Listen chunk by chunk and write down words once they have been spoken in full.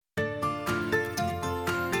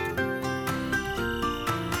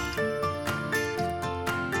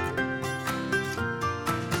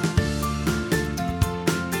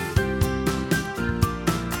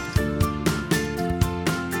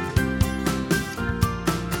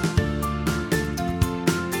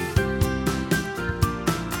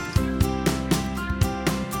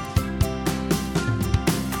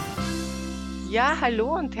Ja,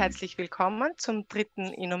 hallo und herzlich willkommen zum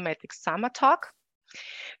dritten INNOMETICS SUMMERTALK.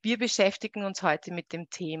 Wir beschäftigen uns heute mit dem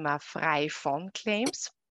Thema frei von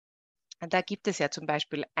Claims. Da gibt es ja zum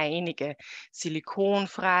Beispiel einige: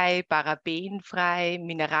 silikonfrei, parabenfrei,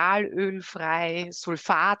 mineralölfrei,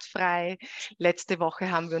 sulfatfrei. Letzte Woche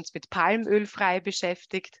haben wir uns mit palmölfrei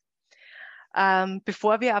beschäftigt.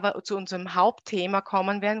 Bevor wir aber zu unserem Hauptthema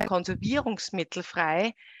kommen werden,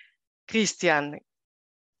 konservierungsmittelfrei. Christian,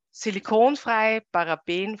 silikonfrei,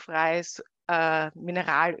 parabenfrei,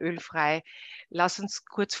 mineralölfrei. Lass uns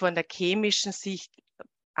kurz von der chemischen Sicht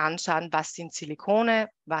anschauen, was sind Silikone,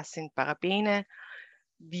 was sind Parabene,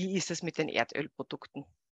 wie ist es mit den Erdölprodukten?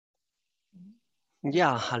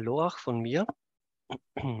 Ja, hallo auch von mir.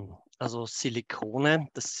 Also Silikone,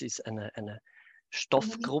 das ist eine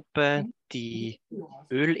Stoffgruppe, die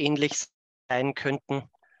ölähnlich sein könnten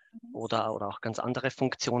oder auch ganz andere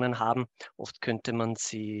Funktionen haben. Oft könnte man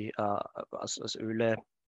sie als Öle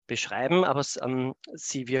beschreiben, aber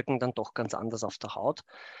sie wirken dann doch ganz anders auf der Haut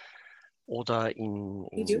oder in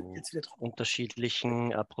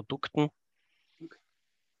unterschiedlichen Produkten.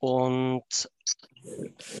 Und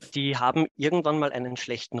die haben irgendwann mal einen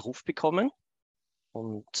schlechten Ruf bekommen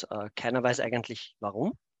und keiner weiß eigentlich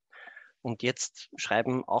warum. Und jetzt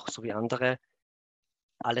schreiben auch so wie andere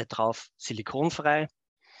alle drauf silikonfrei.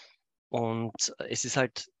 Und es ist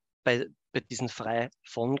halt bei diesen frei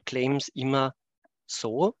von Claims immer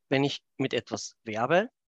so, wenn ich mit etwas werbe,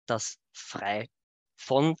 das frei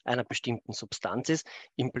von einer bestimmten Substanz ist,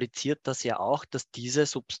 impliziert das ja auch, dass diese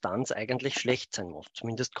Substanz eigentlich schlecht sein muss.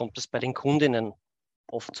 Zumindest kommt es bei den Kundinnen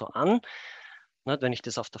oft so an. Wenn ich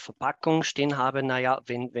das auf der Verpackung stehen habe, naja,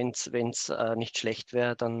 wenn es nicht schlecht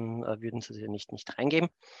wäre, dann würden sie es ja nicht reingeben.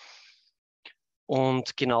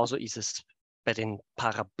 Und genauso ist es bei den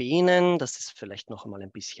Parabenen. Das ist vielleicht noch einmal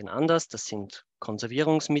ein bisschen anders. Das sind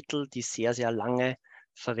Konservierungsmittel, die sehr, sehr lange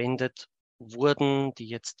verwendet wurden, die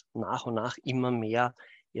jetzt nach und nach immer mehr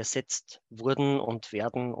ersetzt wurden und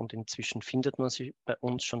werden. Und inzwischen findet man sie bei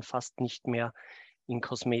uns schon fast nicht mehr in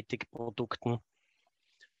Kosmetikprodukten.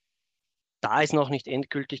 Da ist noch nicht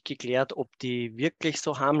endgültig geklärt, ob die wirklich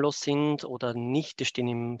so harmlos sind oder nicht. Die stehen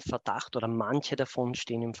im Verdacht oder manche davon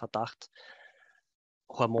stehen im Verdacht,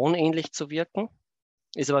 hormonähnlich zu wirken.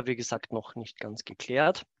 Ist aber, wie gesagt, noch nicht ganz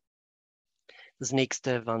geklärt. Das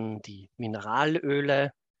nächste waren die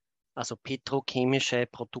Mineralöle, also petrochemische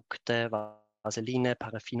Produkte, Vaseline,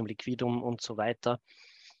 Paraffinum liquidum und so weiter.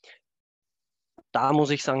 Da muss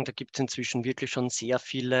ich sagen, da gibt es inzwischen wirklich schon sehr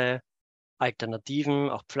viele Alternativen,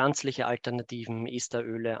 auch pflanzliche Alternativen,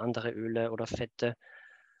 Esteröle, andere Öle oder Fette,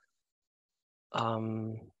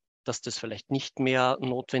 dass das vielleicht nicht mehr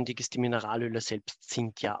notwendig ist. Die Mineralöle selbst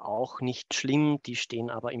sind ja auch nicht schlimm, die stehen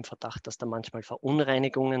aber im Verdacht, dass da manchmal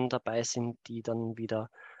Verunreinigungen dabei sind, die dann wieder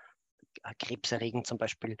krebserregend zum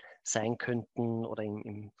Beispiel sein könnten oder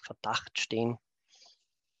im Verdacht stehen.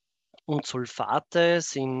 Und Sulfate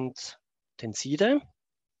sind Tenside,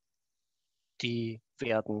 die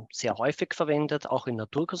werden sehr häufig verwendet, auch in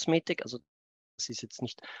Naturkosmetik. Also das ist jetzt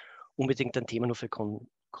nicht unbedingt ein Thema nur für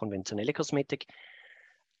konventionelle Kosmetik.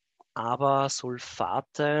 Aber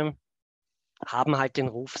Sulfate haben halt den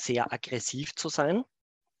Ruf, sehr aggressiv zu sein.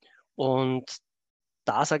 Und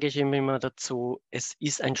da sage ich immer dazu, es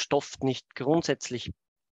ist ein Stoff nicht grundsätzlich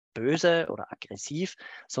böse oder aggressiv,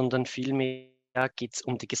 sondern vielmehr geht es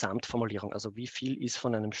um die Gesamtformulierung. Also wie viel ist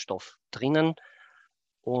von einem Stoff drinnen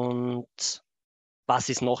und was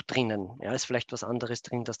ist noch drinnen? Ja, ist vielleicht was anderes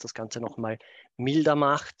drin, das das Ganze nochmal milder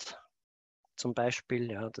macht, zum Beispiel.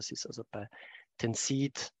 Ja, das ist also bei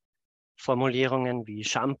Tensid-Formulierungen wie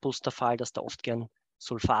Shampoos der Fall, dass da oft gern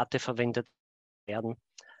Sulfate verwendet werden,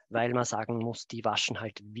 weil man sagen muss, die waschen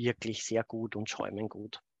halt wirklich sehr gut und schäumen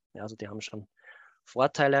gut. Ja, also die haben schon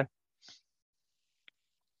Vorteile.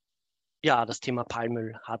 Ja, das Thema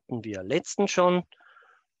Palmöl hatten wir letztens schon.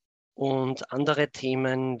 Und andere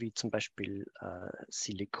Themen wie zum Beispiel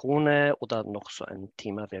Silikone oder noch so ein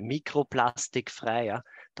Thema wäre mikroplastikfrei. Ja,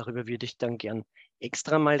 darüber würde ich dann gern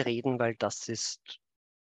extra mal reden, weil das ist,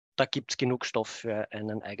 da gibt es genug Stoff für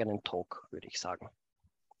einen eigenen Talk, würde ich sagen.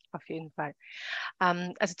 Auf jeden Fall.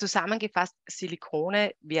 Also zusammengefasst,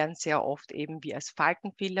 Silikone werden sehr oft eben wie als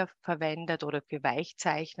Faltenfiller verwendet oder für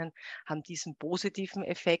Weichzeichnen, haben diesen positiven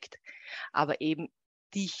Effekt, aber eben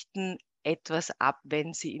dichten etwas ab,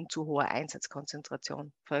 wenn sie in zu hoher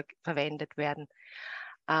Einsatzkonzentration verwendet werden.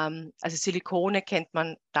 Also Silikone kennt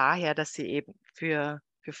man daher, dass sie eben für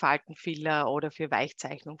Faltenfiller oder für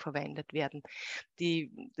Weichzeichnung verwendet werden.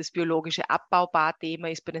 Das biologische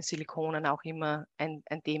Abbaubar-Thema ist bei den Silikonen auch immer ein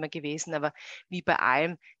Thema gewesen, aber wie bei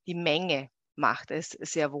allem, die Menge macht es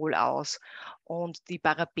sehr wohl aus. Und die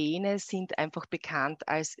Parabene sind einfach bekannt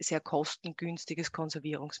als sehr kostengünstiges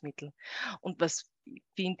Konservierungsmittel. Und was,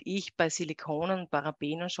 finde ich, bei Silikonen und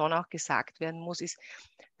Parabenen schon auch gesagt werden muss, ist,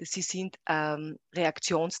 dass sie sind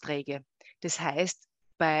Reaktionsträger. Das heißt,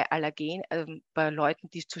 bei Leuten,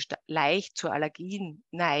 die leicht zu Allergien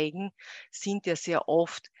neigen, sind ja sehr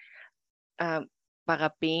oft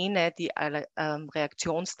Parabene, die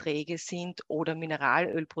Reaktionsträger sind, oder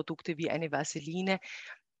Mineralölprodukte wie eine Vaseline.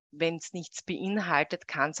 Wenn es nichts beinhaltet,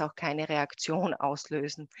 kann es auch keine Reaktion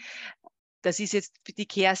auslösen. Das ist jetzt die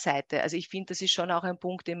Kehrseite. Also ich finde, das ist schon auch ein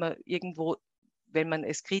Punkt, den man irgendwo, wenn man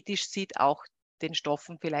es kritisch sieht, auch den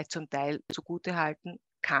Stoffen vielleicht zum Teil zugutehalten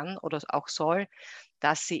kann oder auch soll,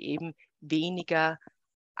 dass sie eben weniger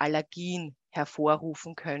Allergien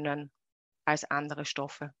hervorrufen können als andere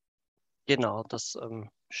Stoffe. Genau, das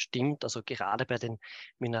stimmt. Also gerade bei den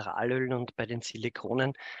Mineralölen und bei den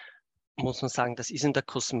Silikonen muss man sagen, das ist in der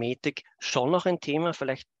Kosmetik schon noch ein Thema,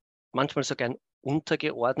 vielleicht manchmal sogar ein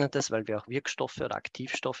untergeordnetes, weil wir auch Wirkstoffe oder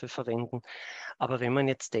Aktivstoffe verwenden. Aber wenn man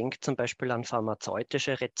jetzt denkt zum Beispiel an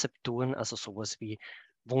pharmazeutische Rezepturen, also sowas wie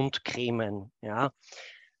Wundcremen, ja,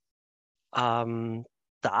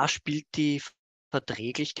 da spielt die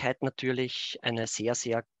Verträglichkeit natürlich eine sehr,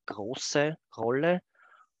 sehr große Rolle.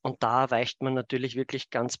 Und da weicht man natürlich wirklich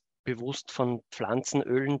ganz bewusst von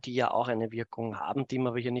Pflanzenölen, die ja auch eine Wirkung haben, die man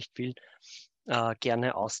aber hier nicht will,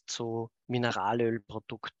 gerne aus zu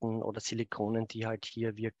Mineralölprodukten oder Silikonen, die halt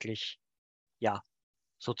hier wirklich, ja,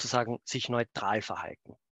 sozusagen sich neutral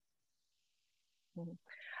verhalten. Mhm.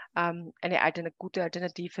 Eine gute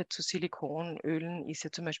Alternative zu Silikonölen ist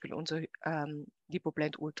ja zum Beispiel unser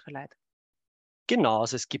Lipoblend Ultralight. Genau,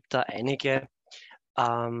 also es gibt da einige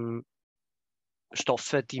ähm,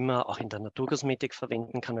 Stoffe, die man auch in der Naturkosmetik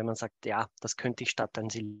verwenden kann, wenn man sagt, ja, das könnte ich statt ein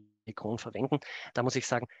Silikon verwenden. Da muss ich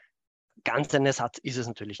sagen, ganz ein Ersatz ist es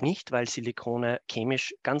natürlich nicht, weil Silikone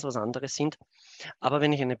chemisch ganz was anderes sind. Aber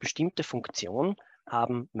wenn ich eine bestimmte Funktion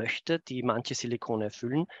haben möchte, die manche Silikone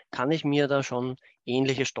erfüllen, kann ich mir da schon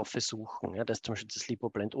ähnliche Stoffe suchen. Ja, das ist zum Beispiel das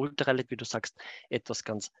Lipoblend Ultralight, wie du sagst, etwas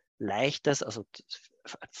ganz Leichtes, also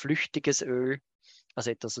flüchtiges Öl,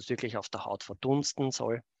 also etwas, das wirklich auf der Haut verdunsten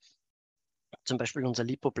soll. Zum Beispiel unser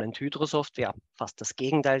Lipoblend Hydrosoft wäre fast das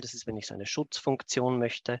Gegenteil. Das ist, wenn ich so eine Schutzfunktion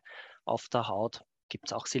möchte auf der Haut, gibt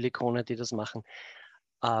es auch Silikone, die das machen,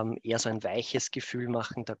 eher so ein weiches Gefühl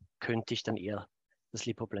machen. Da könnte ich dann eher das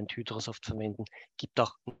Lipoblend Hydrosoft verwenden. Gibt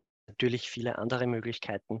auch natürlich viele andere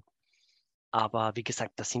Möglichkeiten. Aber wie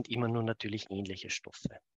gesagt, das sind immer nur natürlich ähnliche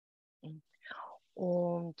Stoffe.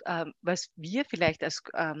 Und was wir vielleicht als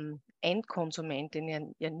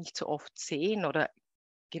Endkonsumentinnen ja nicht so oft sehen oder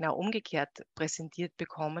genau umgekehrt präsentiert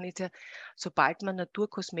bekommen, ist ja, sobald man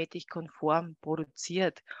naturkosmetikkonform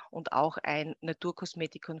produziert und auch ein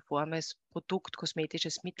naturkosmetikkonformes Produkt,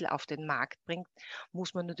 kosmetisches Mittel auf den Markt bringt,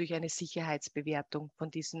 muss man natürlich eine Sicherheitsbewertung von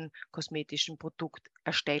diesem kosmetischen Produkt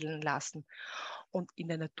erstellen lassen. Und in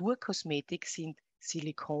der Naturkosmetik sind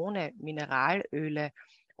Silikone, Mineralöle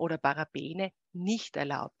oder Parabene nicht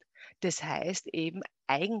erlaubt. Das heißt eben,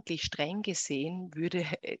 eigentlich streng gesehen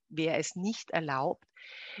wäre es nicht erlaubt,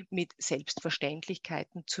 mit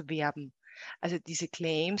Selbstverständlichkeiten zu werben. Also diese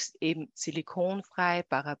Claims eben silikonfrei,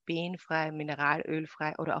 parabenfrei,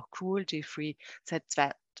 mineralölfrei oder auch cruelty-free seit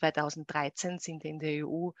 2013 sind in der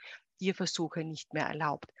EU Tierversuche nicht mehr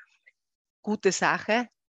erlaubt. Gute Sache,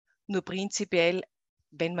 nur prinzipiell,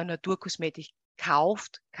 wenn man Naturkosmetik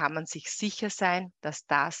kauft, kann man sich sicher sein, dass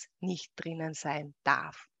das nicht drinnen sein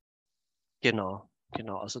darf. Genau,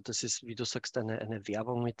 genau. Also das ist, wie du sagst, eine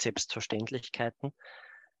Werbung mit Selbstverständlichkeiten.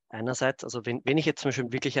 Einerseits, also wenn ich jetzt zum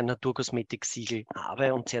Beispiel wirklich ein Naturkosmetik-Siegel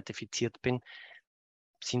habe und zertifiziert bin,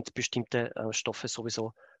 sind bestimmte Stoffe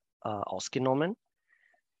sowieso ausgenommen.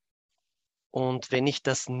 Und wenn ich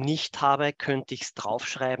das nicht habe, könnte ich es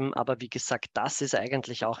draufschreiben. Aber wie gesagt, das ist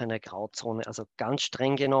eigentlich auch eine Grauzone. Also ganz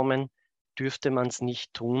streng genommen dürfte man es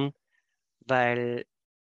nicht tun, weil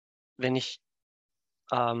wenn ich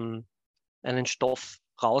einen Stoff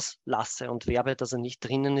rauslasse und werbe, dass er nicht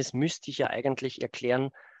drinnen ist, müsste ich ja eigentlich erklären,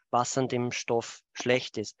 was an dem Stoff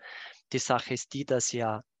schlecht ist. Die Sache ist die, dass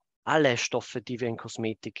ja alle Stoffe, die wir in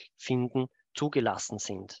Kosmetik finden, zugelassen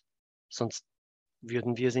sind. Sonst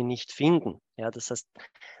würden wir sie nicht finden. Ja, das heißt,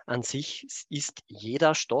 an sich ist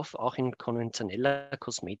jeder Stoff, auch in konventioneller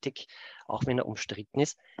Kosmetik, auch wenn er umstritten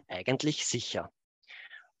ist, eigentlich sicher.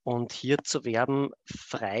 Und hier zu werben,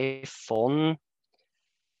 frei von,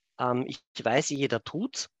 ich weiß, jeder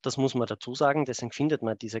tut's, das muss man dazu sagen, deswegen findet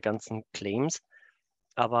man diese ganzen Claims,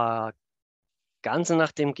 aber ganz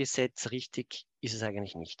nach dem Gesetz richtig ist es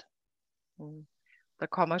eigentlich nicht. Hm. da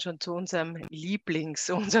kommen wir schon zu unserem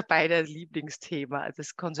unser beider Lieblingsthema, also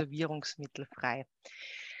das Konservierungsmittel frei.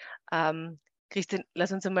 Christian,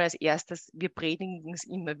 lass uns einmal als erstes, wir predigen es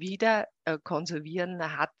immer wieder, konservieren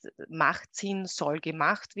macht Sinn, soll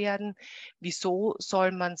gemacht werden. Wieso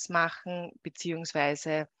soll man es machen,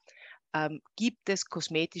 beziehungsweise gibt es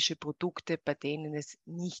kosmetische Produkte, bei denen es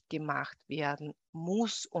nicht gemacht werden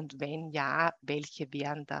muss, und wenn ja, welche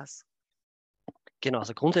wären das? Genau,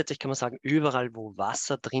 also grundsätzlich kann man sagen, überall wo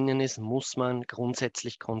Wasser drinnen ist, muss man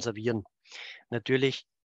grundsätzlich konservieren. Natürlich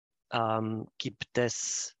gibt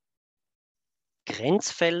es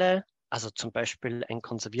Grenzfälle, also zum Beispiel ein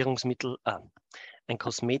Konservierungsmittel, ein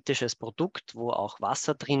kosmetisches Produkt, wo auch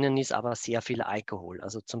Wasser drinnen ist, aber sehr viel Alkohol.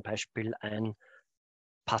 Also zum Beispiel ein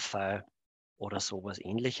Parfum oder sowas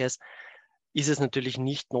Ähnliches. Ist es natürlich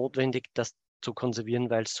nicht notwendig, das zu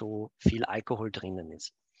konservieren, weil so viel Alkohol drinnen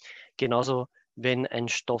ist. Genauso, wenn ein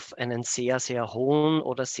Stoff einen sehr, sehr hohen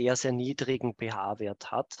oder sehr, sehr niedrigen pH-Wert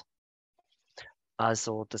hat.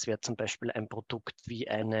 Also das wäre zum Beispiel ein Produkt wie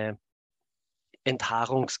eine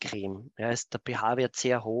Enthaarungscreme. Ja, ist der pH-Wert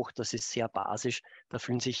sehr hoch, das ist sehr basisch, da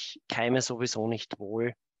fühlen sich Keime sowieso nicht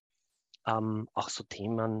wohl. Auch so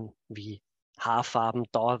Themen wie Haarfarben,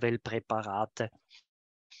 Dauerwellpräparate.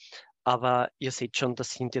 Aber ihr seht schon,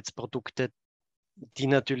 das sind jetzt Produkte, die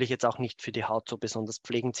natürlich jetzt auch nicht für die Haut so besonders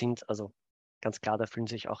pflegend sind. Also ganz klar, da fühlen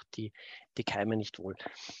sich auch die Keime nicht wohl.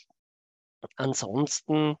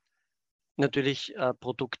 Ansonsten natürlich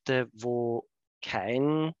Produkte, wo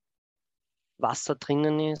kein Wasser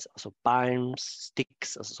drinnen ist, also Balms,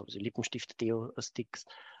 Sticks, also so Lippenstifte, Deo-Sticks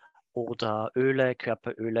oder Öle,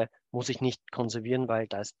 Körperöle, muss ich nicht konservieren, weil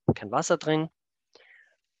da ist kein Wasser drin.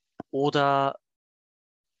 Oder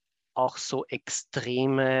auch so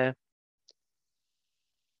extreme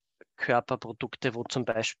Körperprodukte, wo zum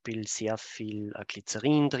Beispiel sehr viel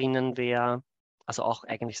Glycerin drinnen wäre, also auch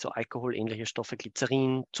eigentlich so alkoholähnliche Stoffe,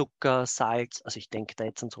 Glycerin, Zucker, Salz. Also ich denke da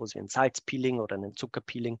jetzt an sowas wie ein Salzpeeling oder einen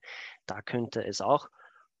Zuckerpeeling. Da könnte es auch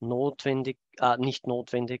nicht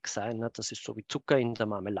notwendig sein. Ne? Das ist so wie Zucker in der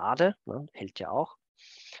Marmelade, ne? Hält ja auch.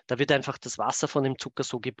 Da wird einfach das Wasser von dem Zucker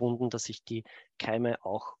so gebunden, dass sich die Keime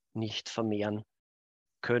auch nicht vermehren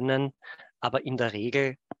können. Aber in der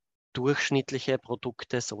Regel durchschnittliche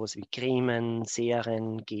Produkte, sowas wie Cremen,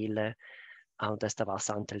 Serien, Gele, da ist der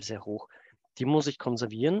Wasseranteil sehr hoch. Die muss ich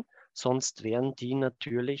konservieren, sonst werden die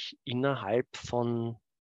natürlich innerhalb von,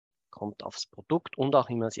 kommt aufs Produkt und auch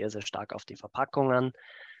immer sehr, sehr stark auf die Verpackung an,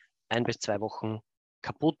 1 bis 2 Wochen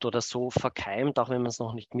kaputt oder so verkeimt, auch wenn man es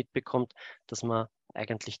noch nicht mitbekommt, dass man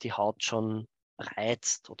eigentlich die Haut schon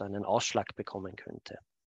reizt oder einen Ausschlag bekommen könnte.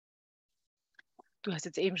 Du hast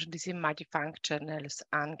jetzt eben schon diese Multifunctionals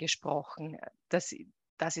angesprochen. Das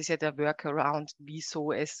ist ja der Workaround,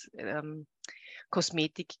 wieso es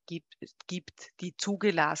Kosmetik gibt, die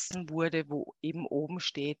zugelassen wurde, wo eben oben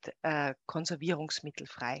steht,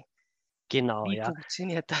 konservierungsmittelfrei. Genau, Wie ja.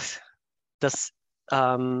 funktioniert das? Das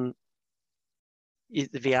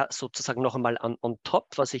wäre sozusagen noch einmal on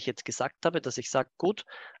top, was ich jetzt gesagt habe, dass ich sage, gut,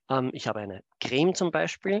 ich habe eine Creme zum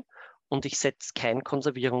Beispiel und ich setze kein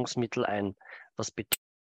Konservierungsmittel ein. Was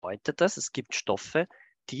bedeutet das? Es gibt Stoffe,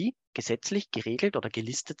 die gesetzlich geregelt oder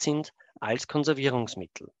gelistet sind als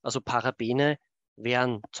Konservierungsmittel. Also Parabene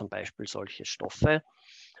wären zum Beispiel solche Stoffe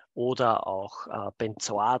oder auch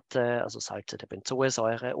Benzoate, also Salze der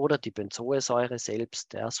Benzoesäure oder die Benzoesäure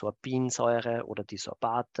selbst, der Sorbinsäure oder die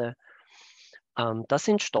Sorbate. Das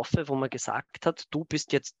sind Stoffe, wo man gesagt hat, du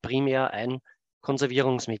bist jetzt primär ein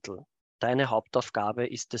Konservierungsmittel. Deine Hauptaufgabe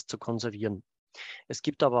ist es zu konservieren. Es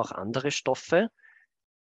gibt aber auch andere Stoffe,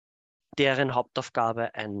 deren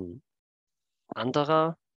Hauptaufgabe ein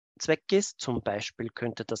anderer Zweck ist. Zum Beispiel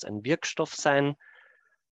könnte das ein Wirkstoff sein,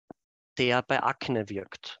 der bei Akne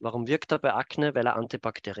wirkt. Warum wirkt er bei Akne? Weil er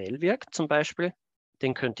antibakteriell wirkt zum Beispiel.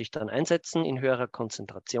 Den könnte ich dann einsetzen in höherer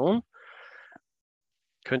Konzentration.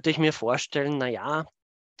 Könnte ich mir vorstellen, naja,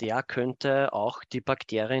 der könnte auch die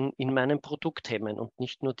Bakterien in meinem Produkt hemmen und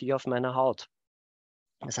nicht nur die auf meiner Haut.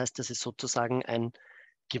 Das heißt, das ist sozusagen ein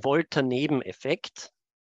gewollter Nebeneffekt,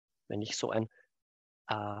 wenn ich so ein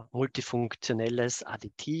multifunktionelles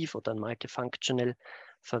Additiv oder ein Multifunctional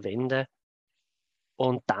verwende.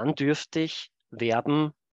 Und dann dürfte ich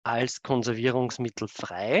werben als Konservierungsmittel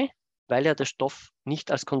frei, weil ja der Stoff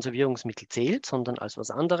nicht als Konservierungsmittel zählt, sondern als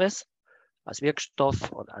was anderes. Als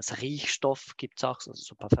Wirkstoff oder als Riechstoff gibt es auch, also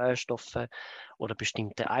so Parfümstoffe oder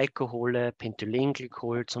bestimmte Alkohole,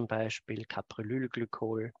 Penthylenglykol zum Beispiel,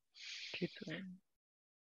 Caprylylglykol.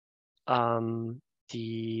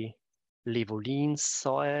 Die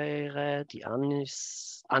Levolinsäure, die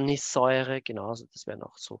Anissäure, genau, also das wären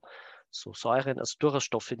auch so Säuren, also durchaus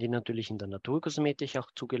Stoffe, die natürlich in der Naturkosmetik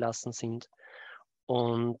auch zugelassen sind.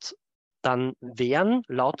 Und dann wären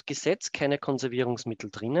laut Gesetz keine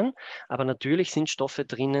Konservierungsmittel drinnen, aber natürlich sind Stoffe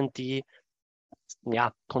drinnen, die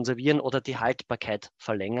ja, konservieren oder die Haltbarkeit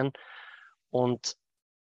verlängern. Und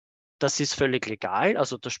das ist völlig legal,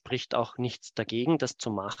 also da spricht auch nichts dagegen, das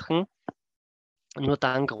zu machen. Nur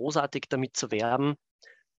dann großartig damit zu werben,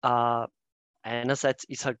 einerseits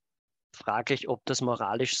ist halt fraglich, ob das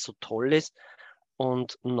moralisch so toll ist.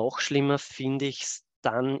 Und noch schlimmer finde ich es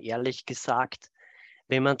dann, ehrlich gesagt,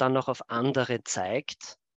 wenn man dann noch auf andere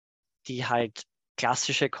zeigt, die halt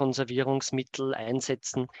klassische Konservierungsmittel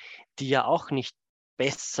einsetzen, die ja auch nicht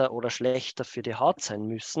besser oder schlechter für die Haut sein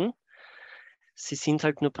müssen. Sie sind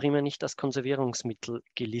halt nur primär nicht als Konservierungsmittel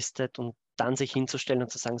gelistet und dann sich hinzustellen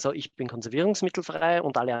und zu sagen, so, ich bin konservierungsmittelfrei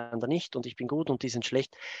und alle anderen nicht und ich bin gut und die sind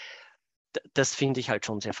schlecht, das finde ich halt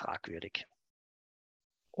schon sehr fragwürdig.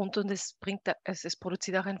 Und es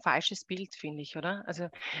produziert auch ein falsches Bild, finde ich, oder? Also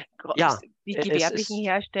Ja, die es gewerblichen ist,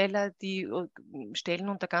 Hersteller, die stellen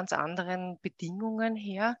unter ganz anderen Bedingungen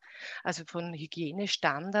her, also von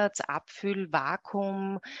Hygienestandards, Abfüll,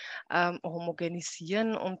 Vakuum,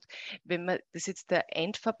 homogenisieren. Und wenn man das jetzt der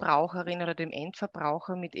Endverbraucherin oder dem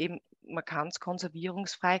Endverbraucher mit eben, man kann es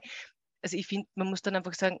konservierungsfrei, also ich finde, man muss dann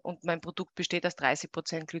einfach sagen, und mein Produkt besteht aus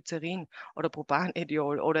 30% Glycerin oder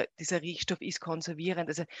Propanediol oder dieser Riechstoff ist konservierend.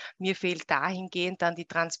 Also mir fehlt dahingehend dann die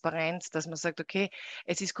Transparenz, dass man sagt, okay,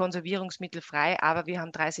 es ist konservierungsmittelfrei, aber wir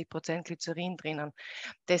haben 30% Glycerin drinnen.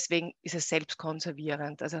 Deswegen ist es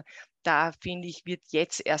selbstkonservierend. Also da finde ich,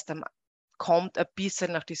 kommt ein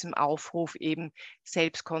bisschen nach diesem Aufruf eben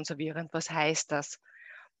selbstkonservierend. Was heißt das?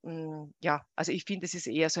 Ja, also ich finde, es ist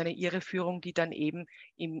eher so eine Irreführung, die dann eben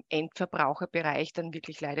im Endverbraucherbereich dann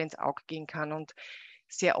wirklich leider ins Auge gehen kann. Und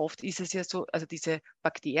sehr oft ist es ja so, also diese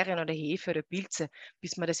Bakterien oder Hefe oder Pilze,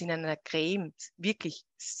 bis man das in einer Creme wirklich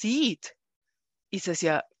sieht, ist es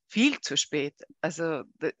ja viel zu spät. Also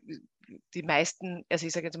die meisten, also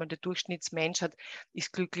ich sage jetzt mal, der Durchschnittsmensch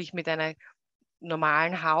ist glücklich mit einer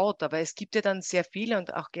normalen Haut. Aber es gibt ja dann sehr viele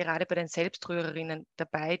und auch gerade bei den Selbstrührerinnen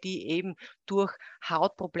dabei, die eben durch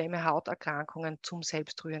Hautprobleme, Hauterkrankungen zum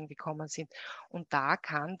Selbstrühren gekommen sind. Und da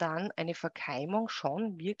kann dann eine Verkeimung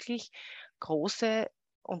schon wirklich große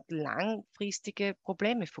und langfristige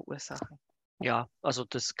Probleme verursachen. ja, also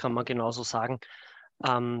das kann man genauso sagen,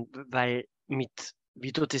 weil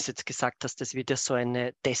wie du das jetzt gesagt hast, es wird ja so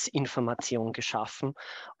eine Desinformation geschaffen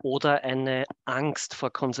oder eine Angst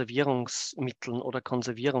vor Konservierungsmitteln oder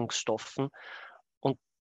Konservierungsstoffen. Und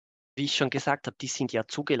wie ich schon gesagt habe, die sind ja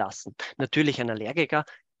zugelassen. Natürlich ein Allergiker,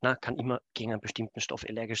 kann immer gegen einen bestimmten Stoff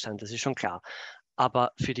allergisch sein, das ist schon klar.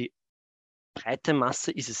 Aber für die breite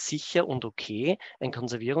Masse ist es sicher und okay, ein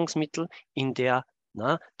Konservierungsmittel in der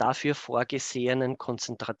dafür vorgesehenen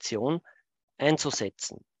Konzentration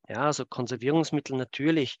einzusetzen. Ja, also Konservierungsmittel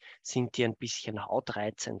natürlich sind die ein bisschen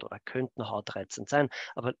hautreizend oder könnten hautreizend sein,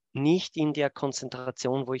 aber nicht in der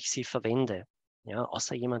Konzentration, wo ich sie verwende. Ja,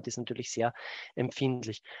 außer jemand ist natürlich sehr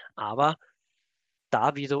empfindlich. Aber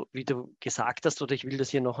da, wie du gesagt hast, oder ich will das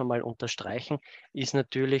hier noch einmal unterstreichen, ist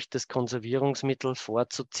natürlich das Konservierungsmittel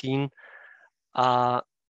vorzuziehen, äh,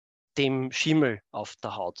 dem Schimmel auf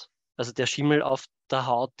der Haut. Also der Schimmel auf der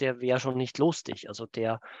Haut, der wäre schon nicht lustig. Also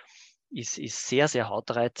der ist sehr, sehr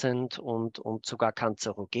hautreizend und sogar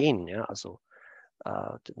kanzerogen. Ja? Also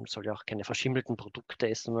man soll ja auch keine verschimmelten Produkte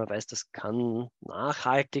essen. Man weiß, das kann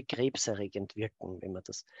nachhaltig krebserregend wirken, wenn man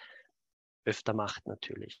das öfter macht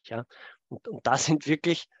natürlich. Ja? Und da sind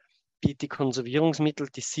wirklich die Konservierungsmittel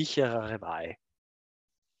die sicherere Wahl.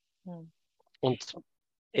 Hm. Und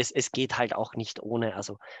es geht halt auch nicht ohne,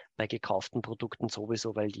 also bei gekauften Produkten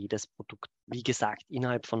sowieso, weil jedes Produkt, wie gesagt,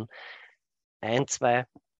 innerhalb von 1, 2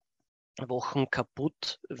 Wochen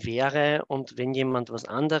kaputt wäre. Und wenn jemand was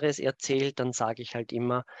anderes erzählt, dann sage ich halt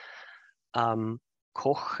immer,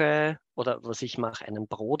 koche oder was ich mache, einen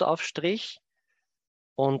Brotaufstrich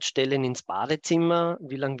und stelle ihn ins Badezimmer.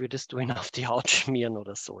 Wie lange würdest du ihn auf die Haut schmieren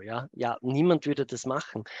oder so? Ja, ja, niemand würde das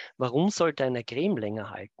machen. Warum sollte eine Creme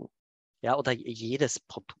länger halten? Ja, oder jedes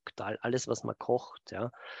Produkt, alles, was man kocht,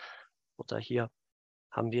 ja. Oder hier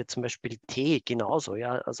haben wir zum Beispiel Tee genauso,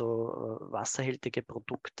 ja, also wasserhältige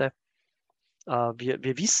Produkte.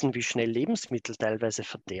 Wir wissen, wie schnell Lebensmittel teilweise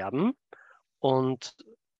verderben und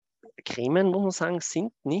Cremen, muss man sagen,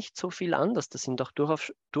 sind nicht so viel anders. Da sind auch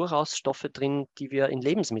durchaus Stoffe drin, die wir in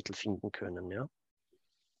Lebensmitteln finden können, ja.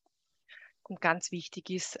 Und ganz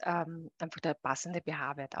wichtig ist einfach der passende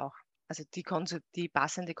pH-Wert auch. Also die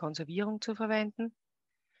passende Konservierung zu verwenden.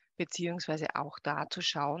 beziehungsweise auch da zu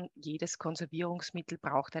schauen, jedes Konservierungsmittel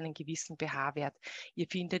braucht einen gewissen pH-Wert. Ihr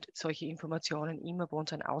findet solche Informationen immer bei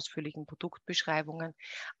unseren ausführlichen Produktbeschreibungen.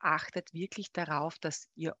 Achtet wirklich darauf, dass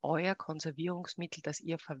ihr euer Konservierungsmittel, das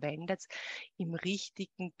ihr verwendet, im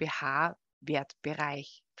richtigen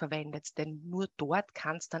pH-Wertbereich verwendet, denn nur dort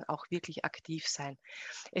kann es dann auch wirklich aktiv sein.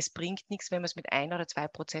 Es bringt nichts, wenn man es mit 1 oder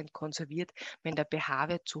 2% konserviert, wenn der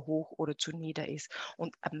pH-Wert zu hoch oder zu nieder ist.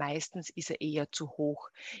 Und meistens ist er eher zu hoch.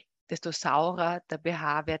 Desto saurer der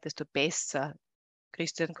pH-Wert, desto besser.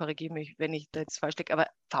 Christian, korrigiere mich, wenn ich da jetzt falsch liege, aber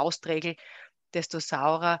Faustregel, desto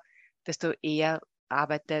saurer, desto eher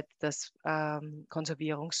arbeitet das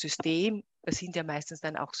Konservierungssystem. Das sind ja meistens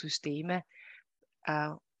dann auch Systeme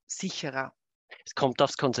sicherer. Es kommt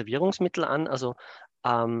aufs Konservierungsmittel an. Also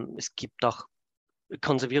es gibt auch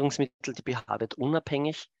Konservierungsmittel, die pH-Wert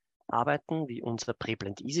unabhängig arbeiten, wie unser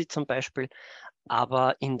Preblend Easy zum Beispiel.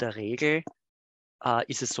 Aber in der Regel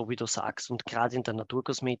ist es so, wie du sagst. Und gerade in der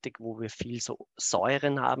Naturkosmetik, wo wir viel so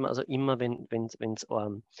Säuren haben, also immer wenn es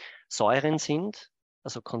Säuren sind,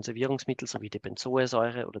 also Konservierungsmittel, so wie die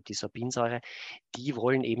Benzoesäure oder die Sorbinsäure, die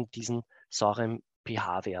wollen eben diesen sauren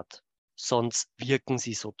pH-Wert. Sonst wirken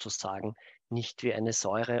sie sozusagen nicht wie eine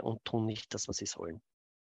Säure und tun nicht das, was sie sollen.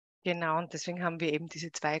 Genau, und deswegen haben wir eben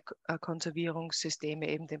diese zwei Konservierungssysteme,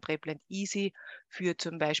 eben den Preblend Easy für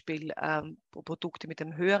zum Beispiel Produkte mit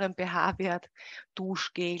einem höheren pH-Wert,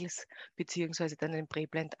 Duschgels, beziehungsweise dann den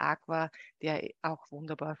Preblend Aqua, der auch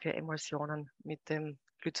wunderbar für Emulsionen mit dem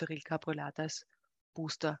Glycerylcarbolat als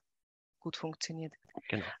Booster gut funktioniert.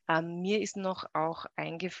 Genau. Mir ist noch auch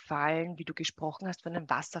eingefallen, wie du gesprochen hast von den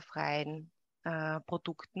wasserfreien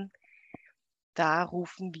Produkten. Da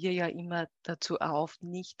rufen wir ja immer dazu auf,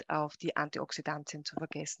 nicht auf die Antioxidantien zu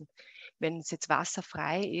vergessen. Wenn es jetzt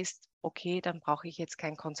wasserfrei ist, okay, dann brauche ich jetzt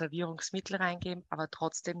kein Konservierungsmittel reingeben, aber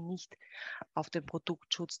trotzdem nicht auf den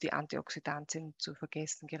Produktschutz die Antioxidantien zu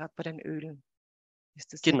vergessen, gerade bei den Ölen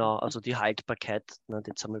ist das sehr Genau, wichtig. also die Haltbarkeit,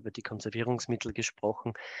 jetzt haben wir über die Konservierungsmittel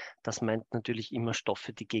gesprochen. Das meint natürlich immer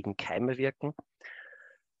Stoffe, die gegen Keime wirken.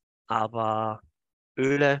 Aber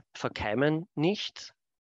Öle verkeimen nicht,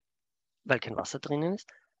 weil kein Wasser drinnen ist.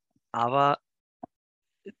 Aber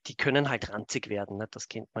die können halt ranzig werden. Ne? Das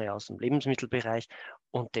kennt man ja aus dem Lebensmittelbereich.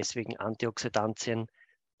 Und deswegen Antioxidantien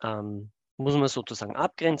muss man sozusagen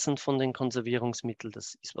abgrenzen von den Konservierungsmitteln.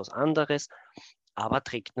 Das ist was anderes, aber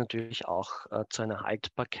trägt natürlich auch zu einer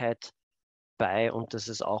Haltbarkeit bei. Und das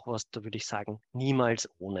ist auch was, da würde ich sagen, niemals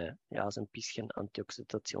ohne. Ja, also ein bisschen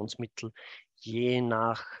Antioxidationsmittel, je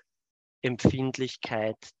nach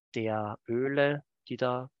Empfindlichkeit der Öle, die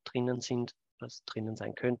da drinnen sind, was drinnen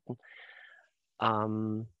sein könnten.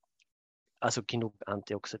 Also genug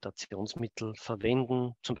Antioxidationsmittel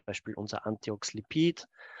verwenden, zum Beispiel unser Antioxlipid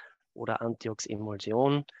oder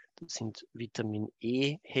Antioxemulsion. Das sind Vitamin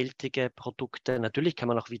E-hältige Produkte. Natürlich kann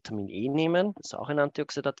man auch Vitamin E nehmen, das ist auch ein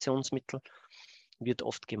Antioxidationsmittel, wird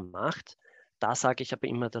oft gemacht. Da sage ich aber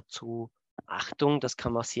immer dazu, Achtung, das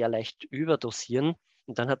kann man sehr leicht überdosieren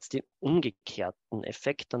und dann hat es den umgekehrten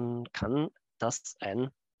Effekt. Dann kann das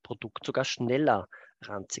ein Produkt sogar schneller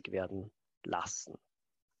ranzig werden lassen.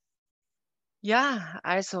 Ja,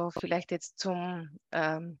 also vielleicht jetzt zum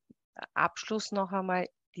Abschluss noch einmal,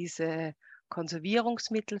 diese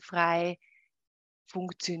Konservierungsmittelfrei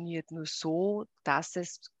funktioniert nur so, dass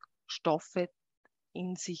es Stoffe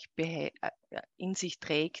in sich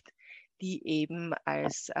trägt, die eben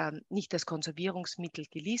als nicht als Konservierungsmittel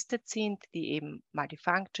gelistet sind, die eben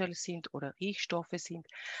multifunctional sind oder Riechstoffe sind,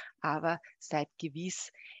 aber seid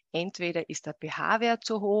gewiss, entweder ist der pH-Wert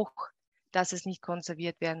so hoch, dass es nicht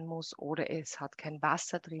konserviert werden muss, oder es hat kein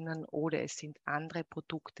Wasser drinnen, oder es sind andere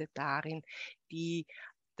Produkte darin, die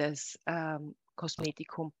das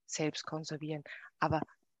Kosmetikum selbst konservieren. Aber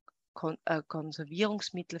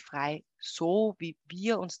konservierungsmittelfrei, so wie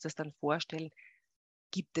wir uns das dann vorstellen,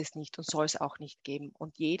 gibt es nicht und soll es auch nicht geben.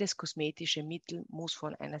 Und jedes kosmetische Mittel muss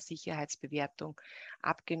von einer Sicherheitsbewertung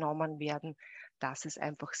abgenommen werden, dass es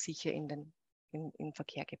einfach sicher in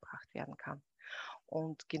Verkehr gebracht werden kann.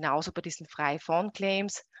 Und genauso bei diesen frei von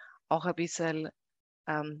Claims auch ein bisschen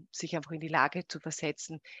sich einfach in die Lage zu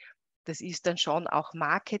versetzen. Das ist dann schon auch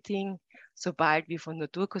Marketing. Sobald wir von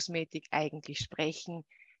Naturkosmetik eigentlich sprechen,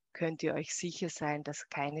 könnt ihr euch sicher sein, dass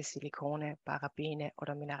keine Silikone, Parabene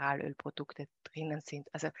oder Mineralölprodukte drinnen sind.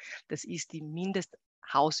 Also das ist die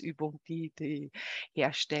Mindesthausübung, die die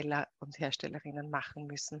Hersteller und Herstellerinnen machen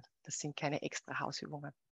müssen. Das sind keine extra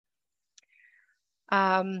Hausübungen.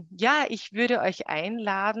 Ja, ich würde euch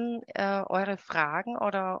einladen, eure Fragen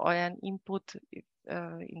oder euren Input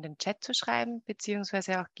in den Chat zu schreiben,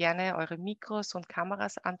 beziehungsweise auch gerne eure Mikros und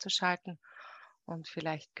Kameras anzuschalten. Und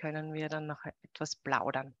vielleicht können wir dann noch etwas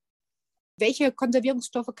plaudern. welche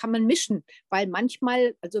Konservierungsstoffe kann man mischen? Weil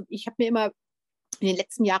manchmal, also ich habe mir immer in den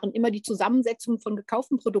letzten Jahren immer die Zusammensetzung von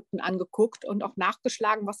gekauften Produkten angeguckt und auch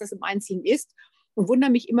nachgeschlagen, was das im Einzelnen ist und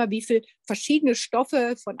wundere mich immer, wie viele verschiedene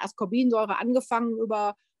Stoffe von Ascorbinsäure angefangen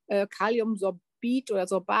über Kaliumsorbit oder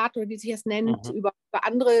Sorbat oder wie sich das nennt, über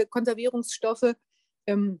andere Konservierungsstoffe,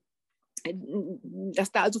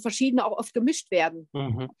 dass da also verschiedene auch oft gemischt werden.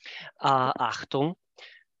 Achtung,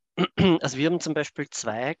 also wir haben zum Beispiel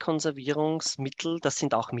 2 Konservierungsmittel, das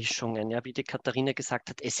sind auch Mischungen. Ja, wie die Katharina gesagt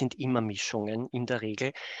hat, es sind immer Mischungen in der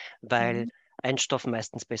Regel, weil ein Stoff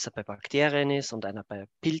meistens besser bei Bakterien ist und einer bei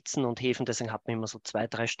Pilzen und Hefen. Deswegen hat man immer so 2,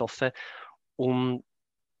 3 Stoffe, um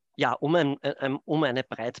eine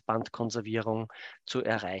Breitbandkonservierung zu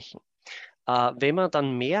erreichen. Wenn man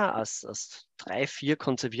dann mehr als 3, 4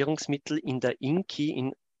 Konservierungsmittel in der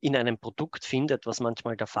INCI in einem Produkt findet, was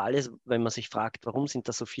manchmal der Fall ist, wenn man sich fragt, warum sind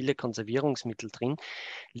da so viele Konservierungsmittel drin,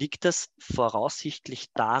 liegt das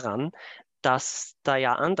voraussichtlich daran, dass da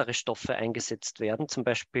ja andere Stoffe eingesetzt werden, zum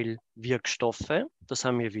Beispiel Wirkstoffe, das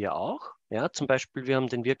haben wir auch. Ja, zum Beispiel, wir haben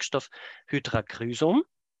den Wirkstoff Hydracrysum.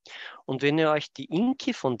 Und wenn ihr euch die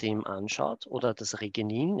INCI von dem anschaut oder das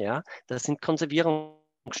Regenin, ja, da sind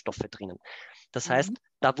Konservierungsstoffe drinnen. Das heißt,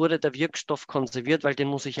 da wurde der Wirkstoff konserviert, weil den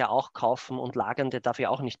muss ich ja auch kaufen und lagern, der darf ja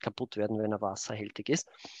auch nicht kaputt werden, wenn er wasserhältig ist.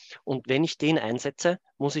 Und wenn ich den einsetze,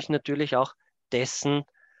 muss ich natürlich auch dessen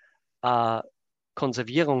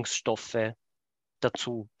Konservierungsstoffe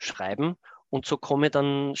dazu schreiben. Und so komme ich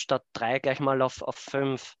dann statt 3 gleich mal auf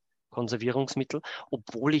 5 Konservierungsmittel,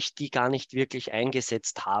 obwohl ich die gar nicht wirklich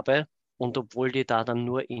eingesetzt habe und obwohl die da dann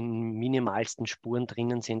nur in minimalsten Spuren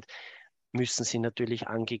drinnen sind, müssen sie natürlich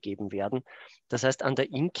angegeben werden. Das heißt, an der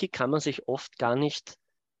INCI kann man sich oft gar nicht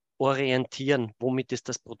orientieren, womit ist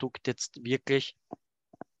das Produkt jetzt wirklich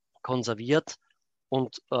konserviert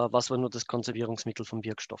und was war nur das Konservierungsmittel vom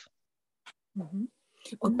Wirkstoff.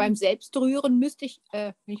 Und beim Selbstrühren müsste ich,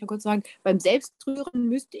 wenn ich mal kurz sagen, beim Selbstrühren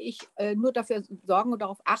müsste ich nur dafür sorgen und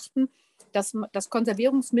darauf achten, dass das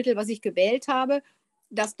Konservierungsmittel, was ich gewählt habe,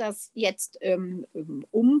 dass das jetzt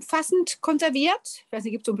umfassend konserviert. Ich weiß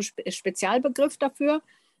nicht, gibt es so einen Spezialbegriff dafür?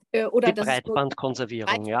 Oder die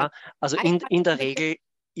Breitbandkonservierung, ja. Also in der Regel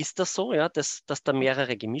ist das so, ja, dass da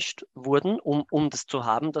mehrere gemischt wurden, um das zu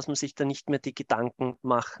haben, dass man sich da nicht mehr die Gedanken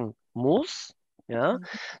machen muss. Ja.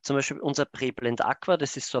 Zum Beispiel unser Preblend Aqua,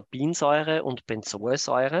 das ist Sorbinsäure und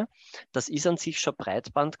Benzoesäure. Das ist an sich schon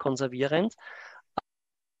breitbandkonservierend.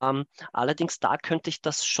 Allerdings da könnte ich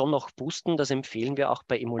das schon noch boosten. Das empfehlen wir auch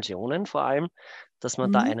bei Emulsionen vor allem, dass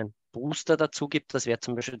man da einen Booster dazu gibt. Das wäre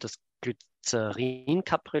zum Beispiel das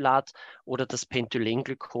Glycerincaprylat oder das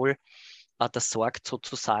Pentylenglykol. Das sorgt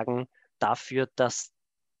sozusagen dafür, dass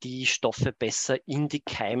die Stoffe besser in die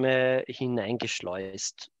Keime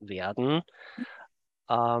hineingeschleust werden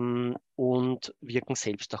und wirken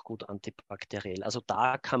selbst auch gut antibakteriell. Also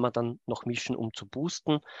da kann man dann noch mischen, um zu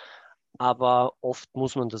boosten. Aber oft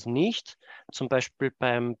muss man das nicht. Zum Beispiel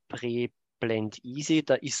beim Pre-Blend Easy,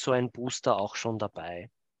 da ist so ein Booster auch schon dabei.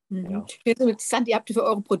 Ja. Jetzt ist interessant, ihr habt für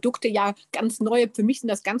eure Produkte ja ganz neue, für mich sind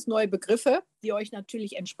das ganz neue Begriffe, die ihr euch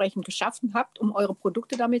natürlich entsprechend geschaffen habt, um eure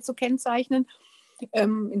Produkte damit zu kennzeichnen.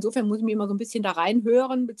 Insofern muss ich mich immer so ein bisschen da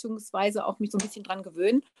reinhören, beziehungsweise auch mich so ein bisschen dran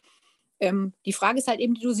gewöhnen. Die Frage ist halt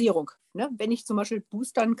eben die Dosierung. Ne? Wenn ich zum Beispiel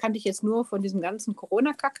boostern, kannte ich jetzt nur von diesem ganzen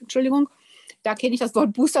Corona-Kack, Entschuldigung, da kenne ich das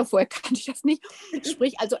Wort Booster, vorher kannte ich das nicht.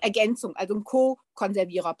 Sprich, also Ergänzung, also ein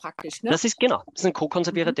Co-Konservierer praktisch. Ne? Das ist ein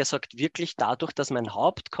Co-Konservierer, der sorgt wirklich dadurch, dass mein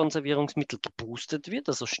Hauptkonservierungsmittel geboostet wird,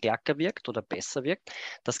 also stärker wirkt oder besser wirkt.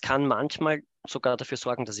 Das kann manchmal sogar dafür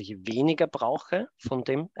sorgen, dass ich weniger brauche von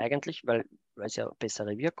dem eigentlich, weil es ja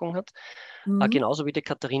bessere Wirkung hat. Genauso wie die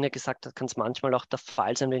Katharina gesagt hat, kann es manchmal auch der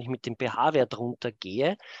Fall sein, wenn ich mit dem pH-Wert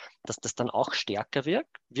runtergehe, dass das dann auch stärker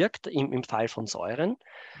wirkt im Fall von Säuren.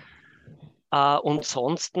 Und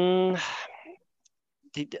sonst,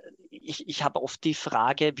 ich habe oft die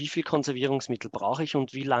Frage, wie viel Konservierungsmittel brauche ich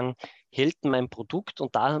und wie lang hält mein Produkt?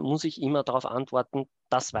 Und da muss ich immer darauf antworten,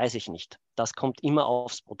 das weiß ich nicht. Das kommt immer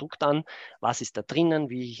aufs Produkt an. Was ist da drinnen?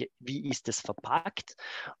 Wie ist es verpackt?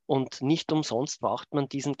 Und nicht umsonst braucht man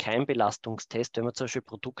diesen Keimbelastungstest, wenn man zum Beispiel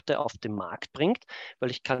Produkte auf den Markt bringt,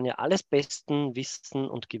 weil ich kann ja alles besten Wissen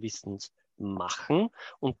und Gewissens machen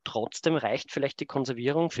und trotzdem reicht vielleicht die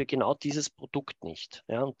Konservierung für genau dieses Produkt nicht.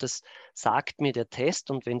 Ja, und das sagt mir der Test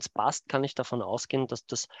und wenn es passt, kann ich davon ausgehen, dass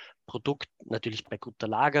das Produkt natürlich bei guter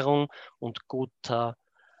Lagerung und guter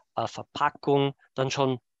Verpackung dann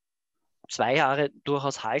schon 2 Jahre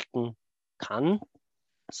durchaus halten kann.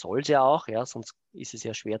 Soll es ja auch, ja, sonst ist es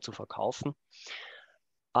ja schwer zu verkaufen.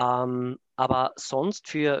 Aber sonst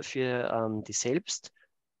für die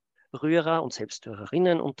Selbstrührer und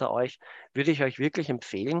Selbstrührerinnen unter euch, würde ich euch wirklich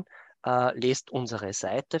empfehlen, lest unsere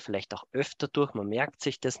Seite, vielleicht auch öfter durch, man merkt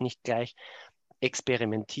sich das nicht gleich,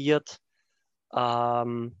 experimentiert, ja,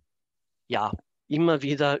 immer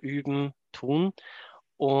wieder üben, tun.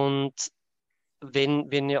 Und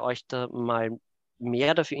wenn ihr euch da mal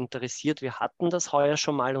mehr dafür interessiert, wir hatten das heuer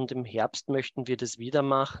schon mal und im Herbst möchten wir das wieder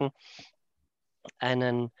machen,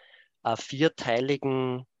 einen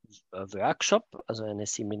 4-teiligen Workshop, also eine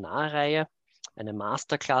Seminarreihe, eine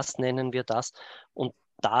Masterclass nennen wir das. Und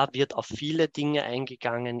da wird auf viele Dinge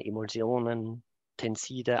eingegangen, Emulsionen,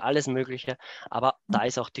 Tenside, alles Mögliche. Aber da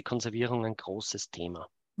ist auch die Konservierung ein großes Thema.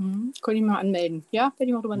 Kann ich mal anmelden. Ja, werde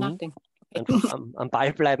ich mal drüber nachdenken. Einfach am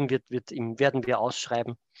Ball bleiben werden wir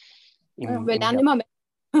ausschreiben. Wir lernen immer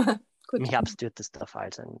mehr. Im Herbst wird es der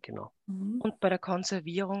Fall sein, genau. Und bei der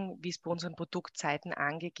Konservierung, wie es bei unseren Produktseiten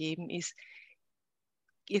angegeben ist,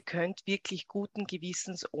 ihr könnt wirklich guten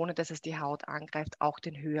Gewissens, ohne dass es die Haut angreift, auch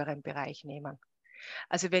den höheren Bereich nehmen.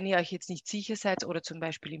 Also wenn ihr euch jetzt nicht sicher seid oder zum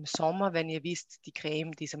Beispiel im Sommer, wenn ihr wisst, die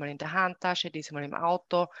Creme, die ist einmal in der Handtasche, die ist einmal im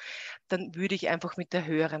Auto, dann würde ich einfach mit der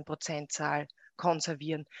höheren Prozentzahl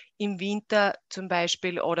konservieren. Im Winter zum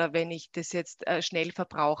Beispiel oder wenn ich das jetzt schnell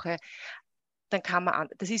verbrauche, dann kann man,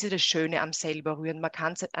 das ist ja das Schöne am selber rühren, man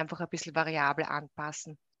kann es einfach ein bisschen variabel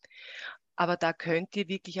anpassen. Aber da könnt ihr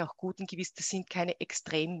wirklich auch guten Gewissens, das sind keine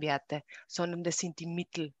Extremwerte, sondern das sind die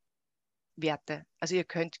Mittelwerte. Also ihr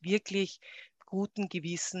könnt wirklich guten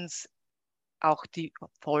Gewissens auch die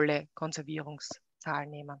volle Konservierungszahl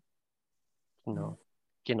nehmen.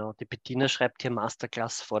 Genau. Die Bettina schreibt hier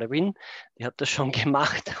Masterclass for the win. Die hat das schon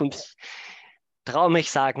gemacht und ich traue mich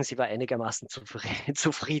sagen, sie war einigermaßen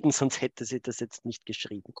zufrieden, sonst hätte sie das jetzt nicht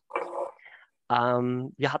geschrieben.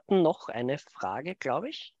 Wir hatten noch eine Frage, glaube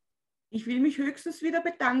ich. Ich will mich höchstens wieder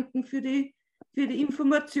bedanken für die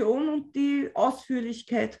Information und die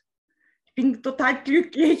Ausführlichkeit. Ich bin total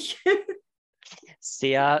glücklich.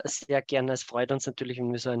 Sehr, sehr gerne. Es freut uns natürlich,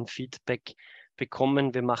 wenn wir so ein Feedback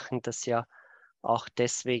bekommen. Wir machen das ja auch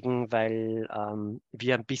deswegen, weil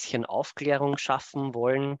wir ein bisschen Aufklärung schaffen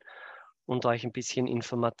wollen und euch ein bisschen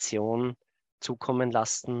Information zukommen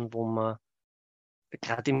lassen, wo man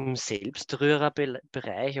gerade im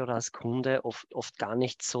Selbstrührerbereich oder als Kunde oft gar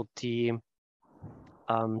nicht so den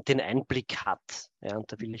Einblick hat. Ja, und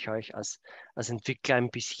da will ich euch als Entwickler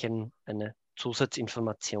ein bisschen eine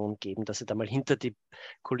Zusatzinformation geben, dass ihr da mal hinter die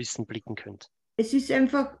Kulissen blicken könnt. Es ist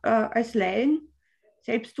einfach als Laien,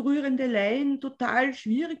 selbstrührende Laien, total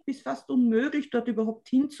schwierig bis fast unmöglich, dort überhaupt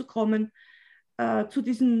hinzukommen, zu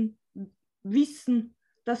diesem Wissen,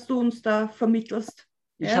 das du uns da vermittelst.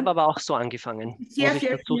 Ich habe aber auch so angefangen, muss ich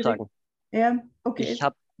dazu sagen. Ja, okay. Ich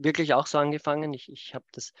habe wirklich auch so angefangen. Ich habe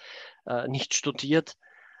das nicht studiert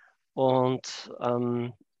und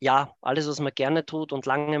ja, alles, was man gerne tut und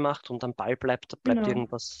lange macht und am Ball bleibt, da bleibt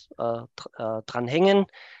irgendwas dran hängen.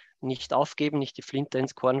 Nicht aufgeben, nicht die Flinte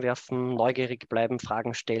ins Korn werfen, neugierig bleiben,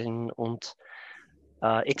 Fragen stellen und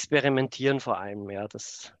experimentieren vor allem. Ja,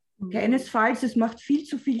 keinesfalls, es macht viel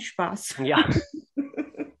zu viel Spaß. Ja,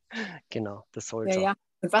 genau, das soll es auch. Ja.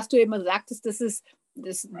 Und was du immer sagtest,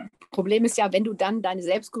 das Problem ist ja, wenn du dann deine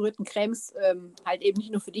selbstgerührten Cremes halt eben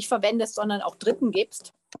nicht nur für dich verwendest, sondern auch Dritten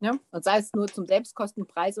gibst, ne? Und sei es nur zum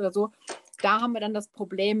Selbstkostenpreis oder so, da haben wir dann das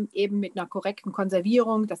Problem eben mit einer korrekten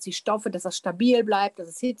Konservierung, dass die Stoffe, dass das stabil bleibt, dass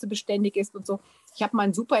es hitzebeständig ist und so. Ich habe mal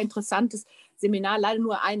ein super interessantes Seminar, leider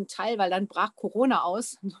nur einen Teil, weil dann brach Corona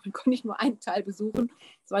aus. Dann konnte ich nur einen Teil besuchen.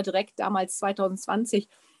 Das war direkt damals 2020.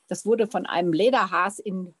 Das wurde von einem Lederhaas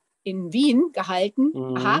in Wien gehalten.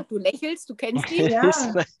 Aha, du lächelst, du kennst ihn. Ja. Das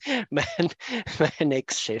ist mein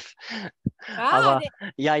Ex-Chef. Aber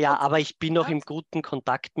ich bin noch im guten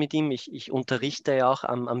Kontakt mit ihm. Ich unterrichte ja auch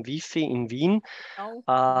am Wifi in Wien. Oh.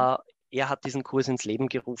 Er hat diesen Kurs ins Leben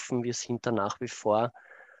gerufen. Wir sind da nach wie vor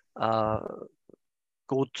im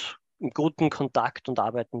guten Kontakt und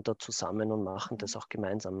arbeiten da zusammen und machen das auch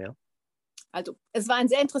gemeinsam. Ja. Also es war ein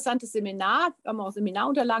sehr interessantes Seminar. Wir haben auch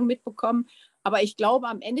Seminarunterlagen mitbekommen. Aber ich glaube,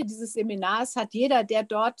 am Ende dieses Seminars hat jeder, der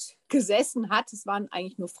dort gesessen hat, es waren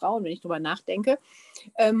eigentlich nur Frauen, wenn ich darüber nachdenke,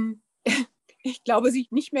 ich glaube,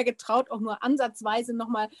 sich nicht mehr getraut, auch nur ansatzweise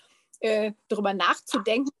nochmal darüber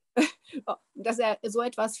nachzudenken, dass er so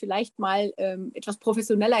etwas vielleicht mal etwas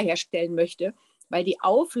professioneller herstellen möchte. Weil die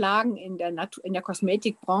Auflagen in der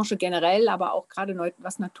Kosmetikbranche generell, aber auch gerade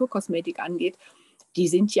was Naturkosmetik angeht, die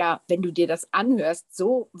sind ja, wenn du dir das anhörst,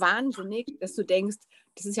 so wahnsinnig, dass du denkst,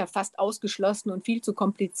 das ist ja fast ausgeschlossen und viel zu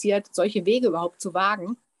kompliziert, solche Wege überhaupt zu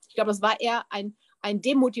wagen. Ich glaube, das war eher ein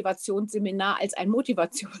Demotivationsseminar als ein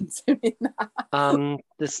Motivationsseminar.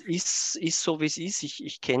 Das ist so, wie es ist.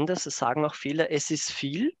 Ich kenne das sagen auch viele. Es ist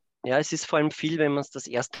viel. Ja, es ist vor allem viel, wenn man es das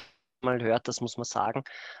erste mal hört, das muss man sagen.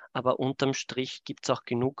 Aber unterm Strich gibt es auch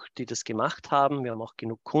genug, die das gemacht haben. Wir haben auch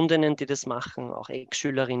genug Kundinnen, die das machen, auch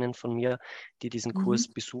Ex-Schülerinnen von mir, die diesen Kurs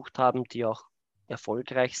besucht haben, die auch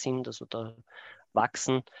erfolgreich sind, also da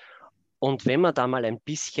wachsen. Und wenn man da mal ein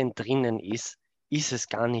bisschen drinnen ist, ist es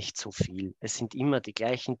gar nicht so viel. Es sind immer die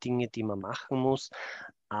gleichen Dinge, die man machen muss.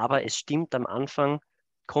 Aber es stimmt, am Anfang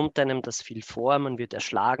kommt einem das viel vor. Man wird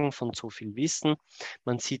erschlagen von so viel Wissen.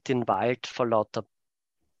 Man sieht den Wald vor lauter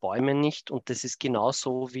Bäumen nicht. Und das ist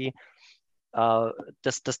genauso wie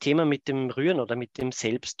das Thema mit dem Rühren oder mit dem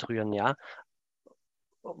Selbstrühren. Ja?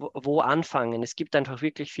 Wo anfangen? Es gibt einfach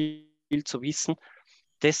wirklich viel zu wissen.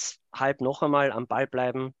 Deshalb noch einmal am Ball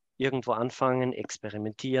bleiben, irgendwo anfangen,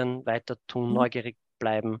 experimentieren, weiter tun, neugierig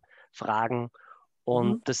bleiben, fragen.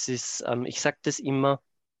 Und das ist, ich sage das immer,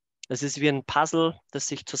 das ist wie ein Puzzle, das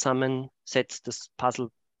sich zusammensetzt. Das Puzzle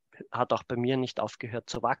hat auch bei mir nicht aufgehört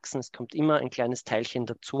zu wachsen. Es kommt immer ein kleines Teilchen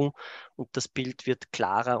dazu und das Bild wird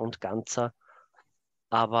klarer und ganzer.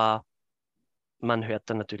 Aber man hört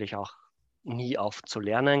dann natürlich auch nie auf zu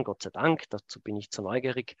lernen, Gott sei Dank. Dazu bin ich zu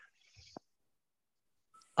neugierig.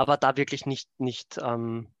 Aber da wirklich nicht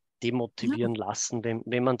demotivieren lassen,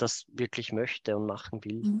 wenn man das wirklich möchte und machen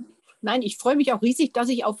will. Nein, ich freue mich auch riesig, dass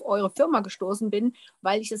ich auf eure Firma gestoßen bin,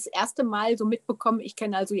 weil ich das erste Mal so mitbekomme, ich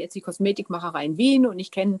kenne also jetzt die Kosmetikmacherei in Wien und ich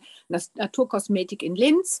kenne Naturkosmetik in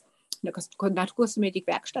Linz. Eine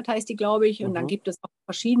Naturkosmetik-Werkstatt heißt die, glaube ich. Und dann gibt es auch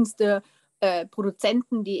verschiedenste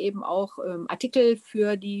Produzenten, die eben auch Artikel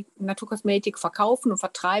für die Naturkosmetik verkaufen und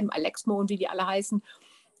vertreiben, Alexmo und wie die alle heißen.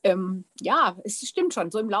 Ja, es stimmt schon.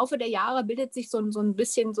 So im Laufe der Jahre bildet sich so ein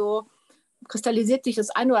bisschen so, kristallisiert sich das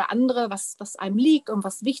eine oder andere, was einem liegt und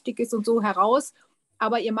was wichtig ist und so heraus.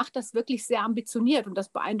 Aber ihr macht das wirklich sehr ambitioniert und das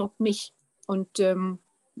beeindruckt mich. Und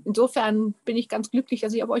insofern bin ich ganz glücklich,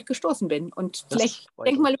 dass ich auf euch gestoßen bin. Und vielleicht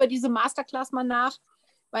denk mal über diese Masterclass mal nach,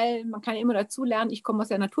 weil man kann ja immer dazu lernen. Ich komme aus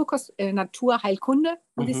der Naturheilkunde,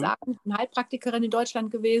 muss ich sagen. Ich bin Heilpraktikerin in Deutschland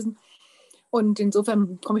gewesen. Und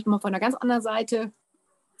insofern komme ich nochmal von einer ganz anderen Seite.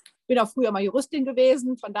 Ich bin auch früher mal Juristin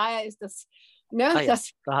gewesen, von daher ist das, ne, ja.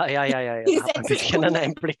 das da hat man ein bisschen einen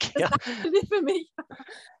Einblick. Das ist für mich.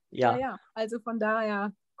 Ja. Also von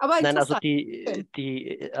daher. Aber nein, also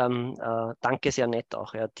danke, sehr nett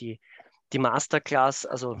auch. Ja. Die Masterclass,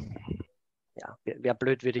 also ja, wäre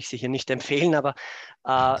blöd, würde ich sie hier nicht empfehlen, aber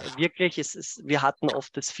wirklich, wir hatten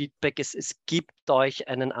oft das Feedback, es gibt euch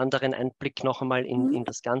einen anderen Einblick noch einmal in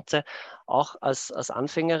das Ganze, auch als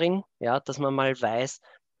Anfängerin, ja, dass man mal weiß,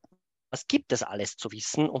 was gibt es alles zu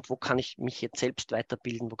wissen und wo kann ich mich jetzt selbst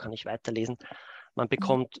weiterbilden, wo kann ich weiterlesen. Man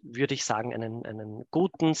bekommt, würde ich sagen, einen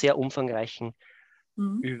guten, sehr umfangreichen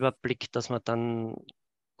Überblick, dass man dann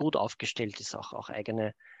gut aufgestellt ist, auch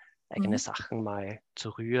eigene Sachen mal zu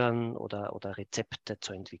rühren oder Rezepte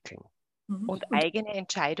zu entwickeln. Und eigene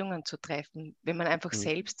Entscheidungen zu treffen. Wenn man einfach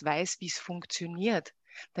selbst weiß, wie es funktioniert,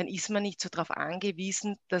 dann ist man nicht so darauf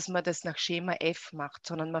angewiesen, dass man das nach Schema F macht,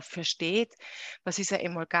 sondern man versteht, was ist ein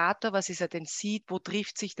Emulgator, was ist ein Tensid, wo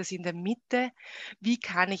trifft sich das in der Mitte, wie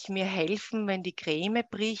kann ich mir helfen, wenn die Creme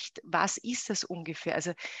bricht, was ist das ungefähr?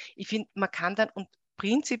 Also ich finde, man kann dann, und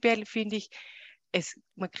prinzipiell finde ich,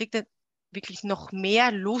 man kriegt dann wirklich noch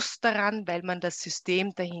mehr Lust daran, weil man das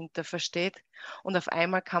System dahinter versteht und auf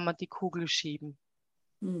einmal kann man die Kugel schieben.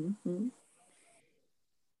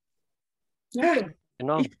 Ja,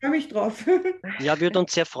 genau. Ich freue mich drauf. Ja, würde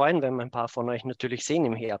uns sehr freuen, wenn wir ein paar von euch natürlich sehen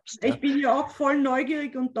im Herbst. Ich bin ja auch voll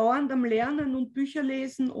neugierig und dauernd am Lernen und Bücher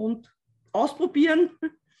lesen und ausprobieren.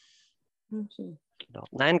 Genau.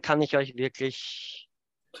 Nein, kann ich euch wirklich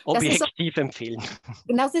objektiv empfehlen.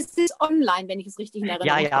 Genau, das ist online, wenn ich es richtig in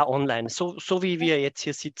Erinnerung habe. Ja, online. So wie wir jetzt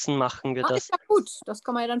hier sitzen, machen wir das. Ist ja gut. Das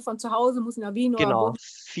kann man ja dann von zu Hause, muss in Wien Genau, oder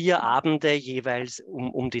 4 Abende jeweils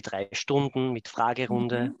um die 3 Stunden mit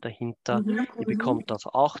Fragerunde dahinter. Ihr bekommt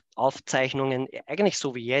auch Aufzeichnungen, eigentlich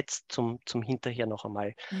so wie jetzt, zum hinterher noch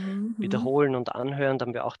einmal wiederholen und anhören. Dann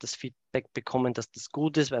haben wir auch das Feedback bekommen, dass das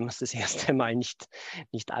gut ist, weil man es das erste Mal nicht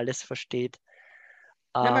alles versteht.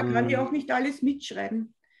 Ja, man kann ja auch nicht alles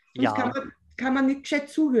mitschreiben. Sonst Ja. kann man nicht gescheit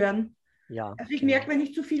zuhören. Ja, also ich merke, wenn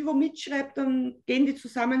ich zu viel wo mitschreibe, dann gehen die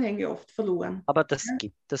Zusammenhänge oft verloren. Aber das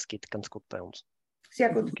geht ganz gut bei uns.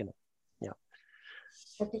 Sehr gut. Genau. Ja.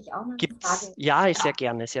 Hätte ich auch noch eine Frage. Ja, sehr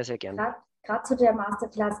gerne, sehr, sehr gerne. Gerade zu der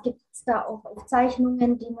Masterclass, gibt es da auch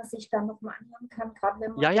Aufzeichnungen, die man sich dann nochmal anhören kann? Gerade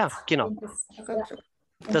wenn man genau.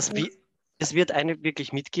 Es wird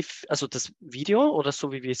wirklich also das Video oder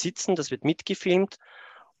so wie wir sitzen, das wird mitgefilmt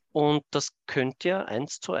und das könnt ihr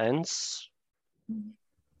 1:1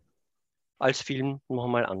 als Film noch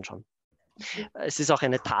mal anschauen. Es ist auch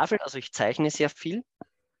eine Tafel, also ich zeichne sehr viel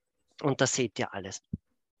und da seht ihr alles.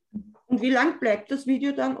 Und wie lang bleibt das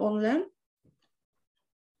Video dann online?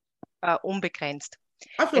 Unbegrenzt.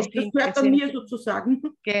 Also, das gehört dann mir sozusagen.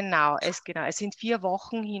 Genau, es sind 4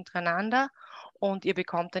 Wochen hintereinander und ihr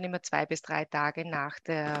bekommt dann immer 2 bis 3 Tage nach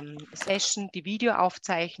der Session die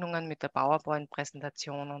Videoaufzeichnungen mit der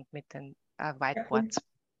PowerPoint-Präsentation und mit den Whiteboards.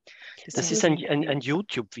 Das ist ein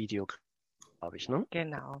YouTube-Video, glaube ich, ne?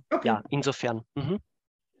 Genau. Okay. Ja, insofern.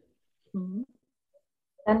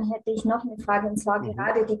 Dann hätte ich noch eine Frage, und zwar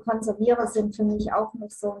gerade die Konservierer sind für mich auch noch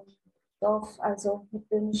so ein Dorf, also mit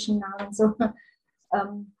böhmischen Namen so.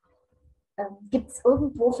 Gibt es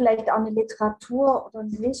irgendwo vielleicht auch eine Literatur oder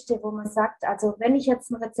eine Liste, wo man sagt, also wenn ich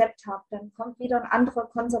jetzt ein Rezept habe, dann kommt wieder ein anderer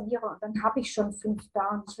Konservierer und dann habe ich schon 5 da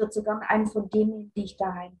und ich würde sogar einen von denen, die ich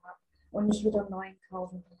daheim habe und nicht wieder einen neuen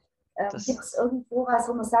kaufen. Gibt es irgendwo was,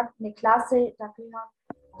 wo man sagt, eine Klasse, da gehören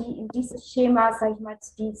die in dieses Schema, sage ich mal,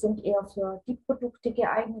 die sind eher für die Produkte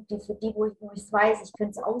geeignet, die für die, wo ich es weiß, ich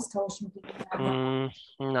könnte es austauschen.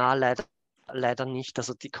 Na, leider nicht.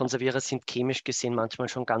 Also die Konservierer sind chemisch gesehen manchmal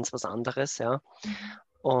schon ganz was anderes, ja.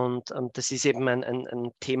 Und das ist eben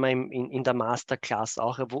ein Thema in der Masterclass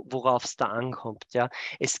auch, worauf es da ankommt, ja.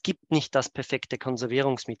 Es gibt nicht das perfekte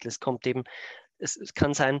Konservierungsmittel. Es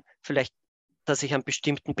kann sein, vielleicht, dass ich einen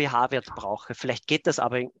bestimmten pH-Wert brauche. Vielleicht geht das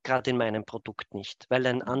aber gerade in meinem Produkt nicht, weil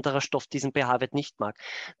ein anderer Stoff diesen pH-Wert nicht mag.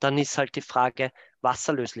 Dann ist halt die Frage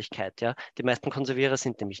Wasserlöslichkeit. Ja? Die meisten Konservierer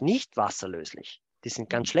sind nämlich nicht wasserlöslich. Die sind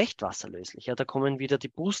ganz schlecht wasserlöslich. Ja? Da kommen wieder die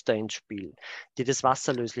Booster ins Spiel, die das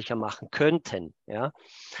wasserlöslicher machen könnten. Ja?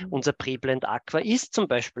 Unser Preblend Aqua ist zum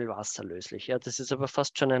Beispiel wasserlöslich. Ja? Das ist aber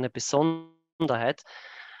fast schon eine Besonderheit.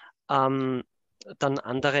 Dann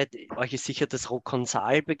andere, euch ist sicher das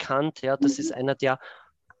Roconsal bekannt, ja, das ist einer, der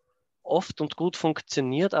oft und gut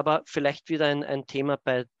funktioniert, aber vielleicht wieder ein Thema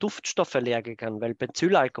bei Duftstoffallergikern, weil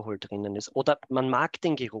Benzylalkohol drinnen ist oder man mag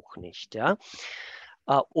den Geruch nicht, ja,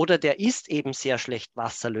 oder der ist eben sehr schlecht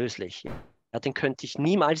wasserlöslich. Ja, den könnte ich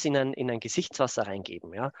niemals in ein Gesichtswasser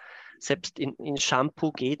reingeben, ja. Selbst in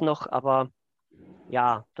Shampoo geht noch, aber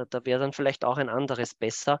ja, da wäre dann vielleicht auch ein anderes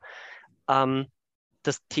besser.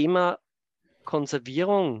 Das Thema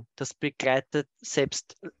Konservierung, das begleitet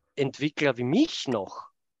selbst Entwickler wie mich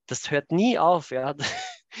noch. Das hört nie auf. Ja.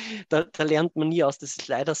 Da lernt man nie aus. Das ist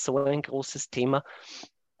leider so ein großes Thema.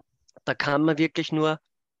 Da kann man wirklich nur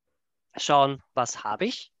schauen, was habe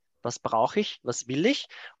ich, was brauche ich, was will ich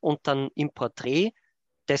und dann im Porträt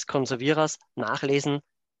des Konservierers nachlesen,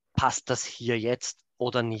 passt das hier jetzt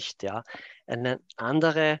oder nicht. Ja. Eine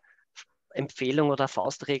andere Empfehlung oder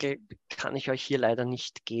Faustregel kann ich euch hier leider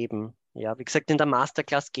nicht geben. Ja, wie gesagt, in der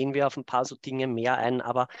Masterclass gehen wir auf ein paar so Dinge mehr ein,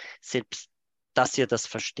 aber selbst, dass ihr das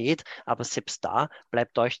versteht, aber selbst da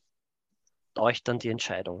bleibt euch dann die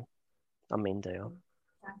Entscheidung am Ende. Ja.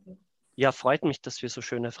 Danke. Ja, freut mich, dass wir so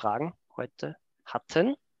schöne Fragen heute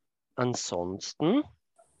hatten. Ansonsten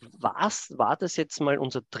war das jetzt mal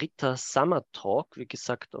unser 3. Summer Talk. Wie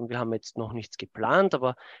gesagt, und wir haben jetzt noch nichts geplant,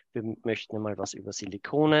 aber wir möchten mal was über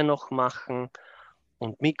Silikone noch machen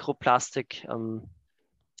und Mikroplastik.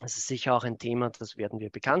 Das ist sicher auch ein Thema, das werden wir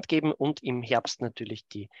bekannt geben und im Herbst natürlich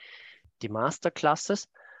die Masterclasses.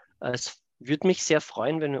 Es würde mich sehr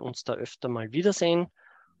freuen, wenn wir uns da öfter mal wiedersehen.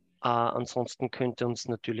 Ansonsten könnt ihr uns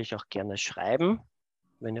natürlich auch gerne schreiben,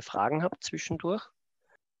 wenn ihr Fragen habt zwischendurch.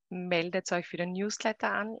 Meldet euch für den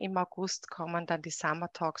Newsletter an. Im August kommen dann die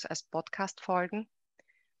Summer Talks als Podcast-Folgen.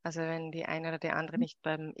 Also wenn die eine oder die andere nicht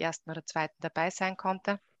beim 1. oder 2. dabei sein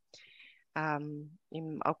konnte.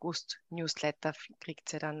 Im August-Newsletter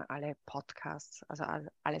kriegt ihr dann alle Podcasts, also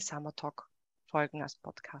alle Summer Talk-Folgen als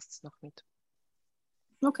Podcasts noch mit.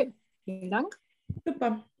 Okay, vielen Dank.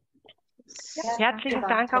 Super. Herzlichen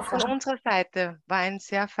Dank auch von unserer Seite. War ein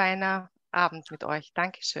sehr feiner Abend mit euch.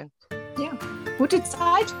 Dankeschön. Ja, gute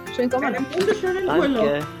Zeit. Schönen Sommer. Einen wunderschönen Danke.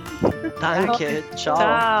 Urlaub. Danke. Ciao.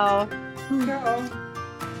 Ciao. Ciao.